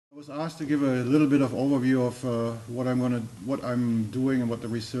was asked to give a little bit of overview of what I'm doing and what the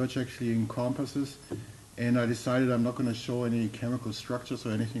research actually encompasses, and I decided I'm not going to show any chemical structures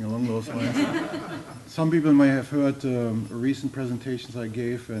or anything along those lines. Some people may have heard recent presentations I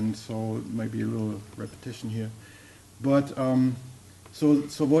gave, and so it might be a little repetition here. But so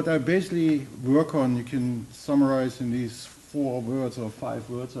what I basically work on, you can summarize in these 4 words or 5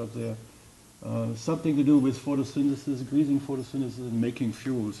 words up there. Something to do with photosynthesis, greasing photosynthesis, and making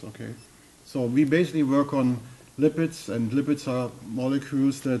fuels, okay? So we basically work on lipids, and lipids are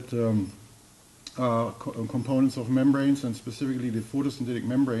molecules that are components of membranes, and specifically the photosynthetic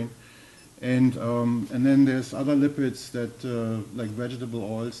membrane. And then there's other lipids that, like vegetable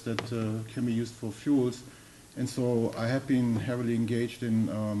oils, that can be used for fuels. And so I have been heavily engaged in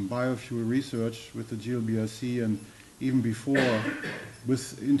biofuel research with the GLBRC, and even before,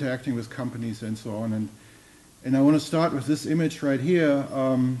 with interacting with companies and so on. And I want to start with this image right here,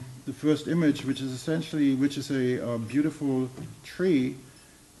 the first image, which is a beautiful tree,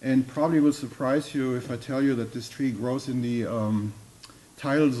 and probably will surprise you if I tell you that this tree grows in the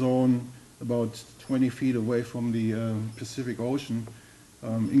tidal zone about 20 feet away from the Pacific Ocean,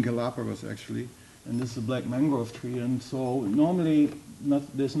 in Galapagos actually. And this is a black mangrove tree, and so normally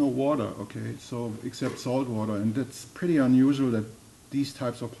there's no water, okay, so except salt water, and that's pretty unusual that these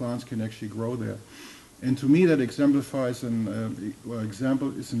types of plants can actually grow there. And to me, that exemplifies an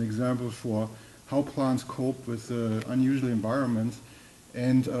example for how plants cope with unusual environments,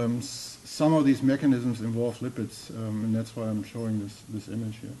 and some of these mechanisms involve lipids, and that's why I'm showing this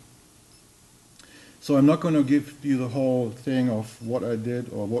image here. So I'm not going to give you the whole thing of what I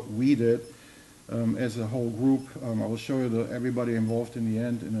did or what we did. As a whole group, I will show you everybody involved in the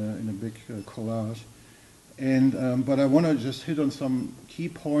end in a big collage. And but I want to just hit on some key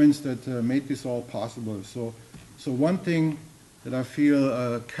points that made this all possible. So one thing that I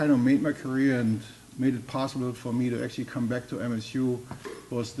feel kind of made my career and made it possible for me to actually come back to MSU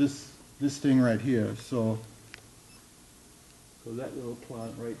was this thing right here. So that little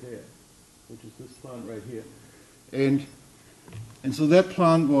plant right there, which is this plant right here, and so that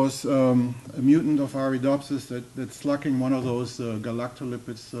plant was a mutant of Arabidopsis that's sucking one of those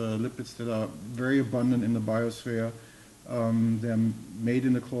galactolipids, lipids that are very abundant in the biosphere. They're made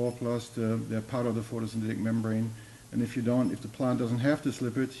in the chloroplast. They're part of the photosynthetic membrane. And if the plant doesn't have this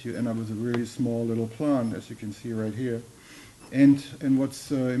lipid, you end up with a really small little plant, as you can see right here. And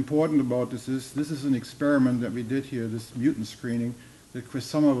what's important about this is an experiment that we did here, this mutant screening, that Chris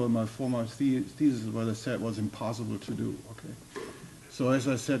Somerville, my former thesis advisor, said was impossible to do. Okay, so as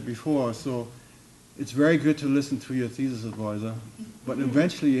I said before, so it's very good to listen to your thesis advisor, but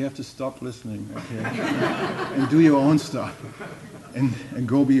eventually you have to stop listening, okay, and do your own stuff, and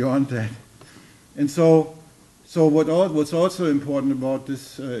go beyond that. And so what's also important about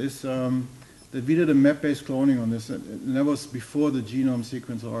this is that we did a map-based cloning on this, and that was before the genome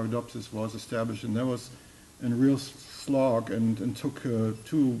sequence of Arabidopsis was established, and that was a real slog, and took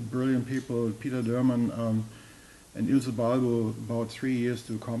 2 brilliant people, Peter Derman and Ilse Balbo, about 3 years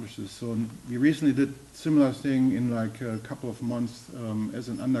to accomplish this. So we recently did similar thing in like a couple of months as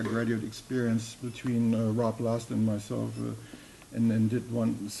an undergraduate experience between Rob Last and myself, and did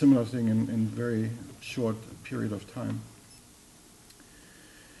one similar thing in very short period of time.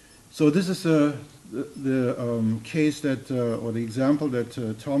 So this is the case that, or the example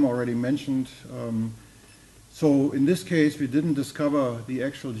that Tom already mentioned. So in this case, we didn't discover the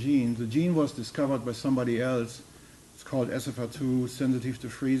actual gene. The gene was discovered by somebody else. It's called SFR2, sensitive to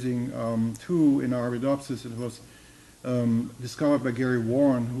freezing 2 in Arabidopsis. It was discovered by Gary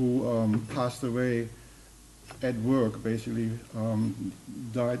Warren, who passed away at work, basically,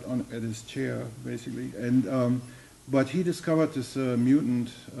 died at his chair, basically. And but he discovered this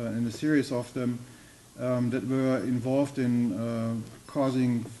mutant and a series of them that were involved in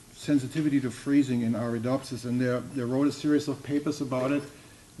causing sensitivity to freezing in Arabidopsis, and they wrote a series of papers about it,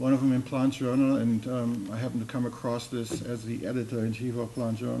 one of them in Plant Journal, and I happened to come across this as the editor-in-chief of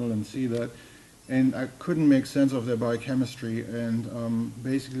Plant Journal and see that, and I couldn't make sense of their biochemistry, and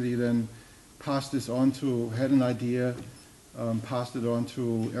basically then passed this on to, had an idea, passed it on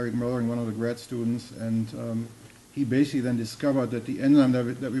to Eric Möllering, one of the grad students, and he basically then discovered that the enzyme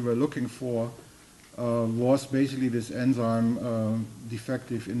that we were looking for was basically this enzyme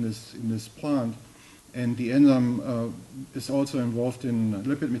defective in this plant, and the enzyme is also involved in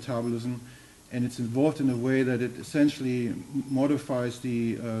lipid metabolism, and it's involved in a way that it essentially modifies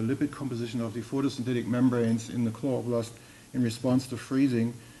the lipid composition of the photosynthetic membranes in the chloroplast in response to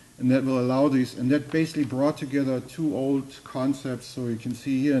freezing, and that will allow these, and that basically brought together 2 old concepts. So you can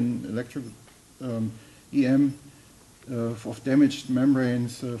see here in electric EM of damaged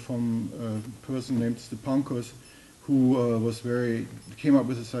membranes from a person named Stepankos, who came up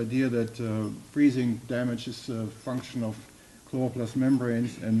with this idea that freezing damage is a function of chloroplast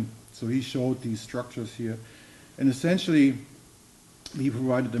membranes, and so he showed these structures here. And essentially, he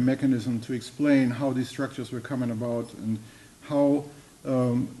provided a mechanism to explain how these structures were coming about and how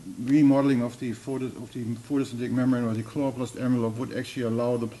remodeling of the photosynthetic membrane or the chloroplast envelope would actually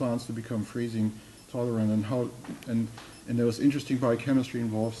allow the plants to become freezing tolerant, and there was interesting biochemistry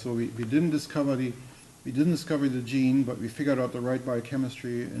involved. So we didn't discover the gene, but we figured out the right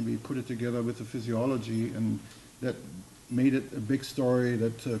biochemistry, and we put it together with the physiology, and that made it a big story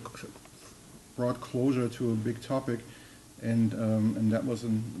that brought closure to a big topic, and that was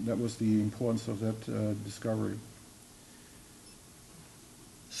the importance of that discovery.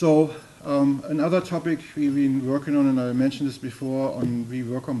 So another topic we've been working on, and I mentioned this before, we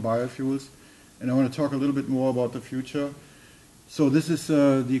work on biofuels, and I want to talk a little bit more about the future. So this is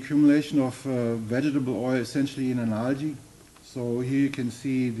the accumulation of vegetable oil essentially in an algae. So here you can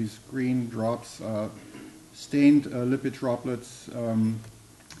see these green drops, stained lipid droplets,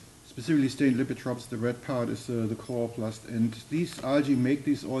 specifically stained lipid droplets. The red part is the chloroplast, and these algae make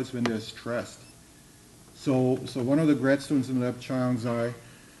these oils when they're stressed. So one of the grad students in the lab, Chayang Zai,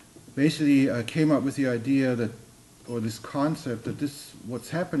 basically came up with the idea that, or this concept that what's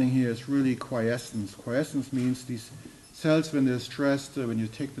happening here is really quiescence. Quiescence means these cells, when they're stressed, when you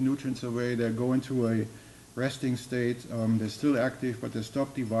take the nutrients away, they go into a resting state. They're still active, but they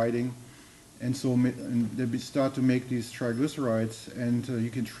stop dividing, and so they start to make these triglycerides, and you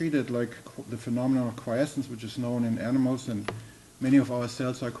can treat it like the phenomenon of quiescence, which is known in animals, and many of our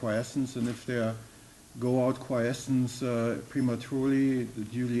cells are quiescence, and if they go out quiescence prematurely,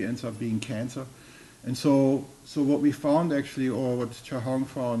 it usually ends up being cancer. And so what we found actually, or what Chayang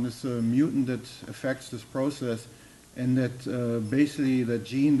found, is a mutant that affects this process, and that basically that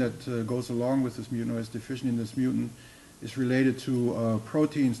gene that goes along with this mutant, or is deficient in this mutant, is related to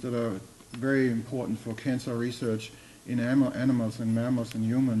proteins that are very important for cancer research in animals and mammals and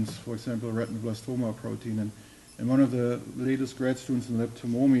humans, for example, retinoblastoma protein. And one of the latest grad students in the lab,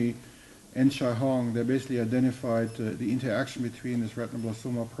 Tomomi and Chayang, they basically identified the interaction between this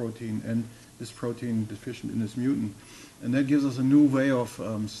retinoblastoma protein and this protein deficient in this mutant. And that gives us a new way of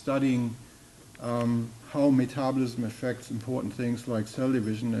studying how metabolism affects important things like cell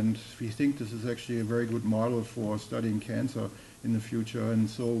division, and we think this is actually a very good model for studying cancer in the future, and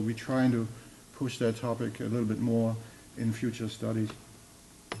so we're trying to push that topic a little bit more in future studies.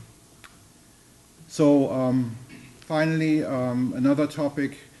 So finally, another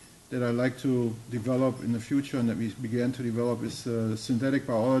topic that I'd like to develop in the future and that we began to develop is synthetic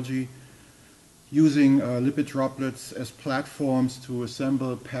biology, using lipid droplets as platforms to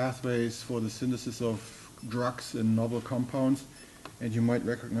assemble pathways for the synthesis of drugs and novel compounds. And you might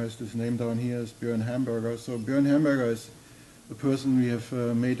recognize this name down here as Björn Hamburger. So Björn Hamburger is the person we have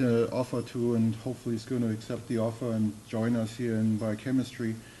made an offer to, and hopefully is going to accept the offer and join us here in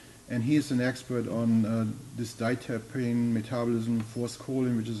biochemistry. And he is an expert on this diterpene metabolism,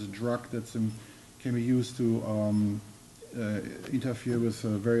 forskolin, which is a drug that can be used to interfere with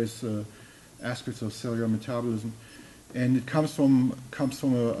various aspects of cellular metabolism. And it comes from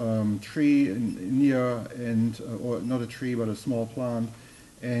a tree in India, and or not a tree, but a small plant.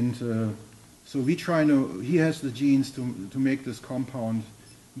 And so he has the genes to make this compound,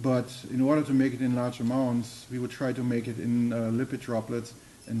 but in order to make it in large amounts, we would try to make it in lipid droplets,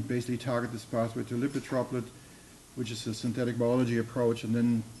 and basically target this pathway to lipid droplet, which is a synthetic biology approach, and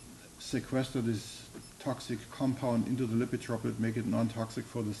then sequester this toxic compound into the lipid droplet, make it non-toxic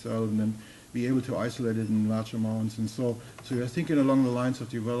for the cell, and then be able to isolate it in large amounts. And so we are thinking along the lines of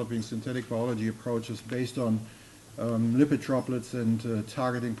developing synthetic biology approaches based on lipid droplets and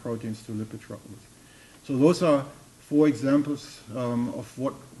targeting proteins to lipid droplets. So those are 4 examples of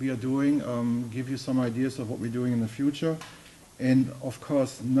what we are doing, give you some ideas of what we're doing in the future. And of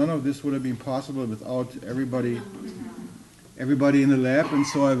course, none of this would have been possible without everybody in the lab. And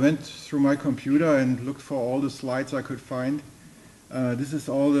so I went through my computer and looked for all the slides I could find. This is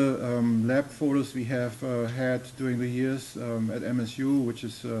all the lab photos we have had during the years at MSU, which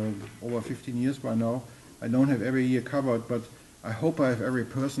is over 15 years by now. I don't have every year covered, but I hope I have every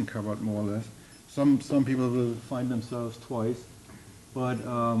person covered more or less. Some people will find themselves twice, but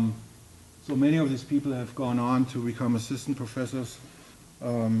so many of these people have gone on to become assistant professors.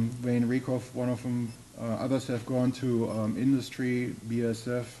 Wayne Rieckhoff, one of them. Others have gone to industry,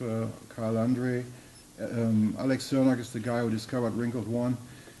 BASF, Karl Andre. Alex Cernak is the guy who discovered wrinkled 1,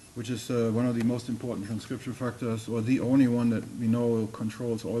 which is one of the most important transcription factors, or the only one that we know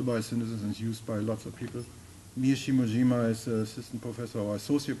controls oil biosynthesis and is used by lots of people. Mia Shimojima is assistant professor or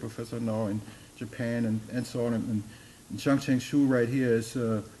associate professor now in Japan, and so on. And Changcheng Shu right here is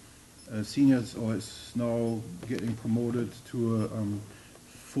senior, or is now getting promoted to a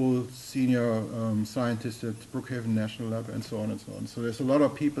full senior scientist at Brookhaven National Lab, and so on and so on. So there's a lot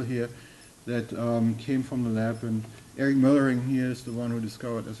of people here that came from the lab, and Eric Möllering here is the one who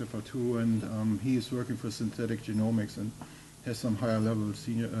discovered SFR2, and he is working for synthetic genomics and has some higher level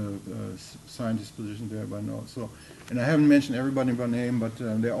senior scientist position there by now. So, and I haven't mentioned everybody by name, but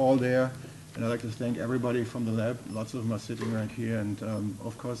they're all there, and I'd like to thank everybody from the lab. Lots of them are sitting right here, and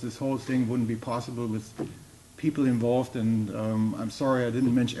of course this whole thing wouldn't be possible with people involved, and I'm sorry I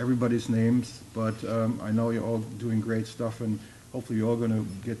didn't mention everybody's names, but I know you're all doing great stuff, and hopefully you're all going to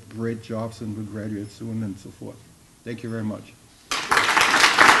get great jobs and will graduate soon and so forth. Thank you very much.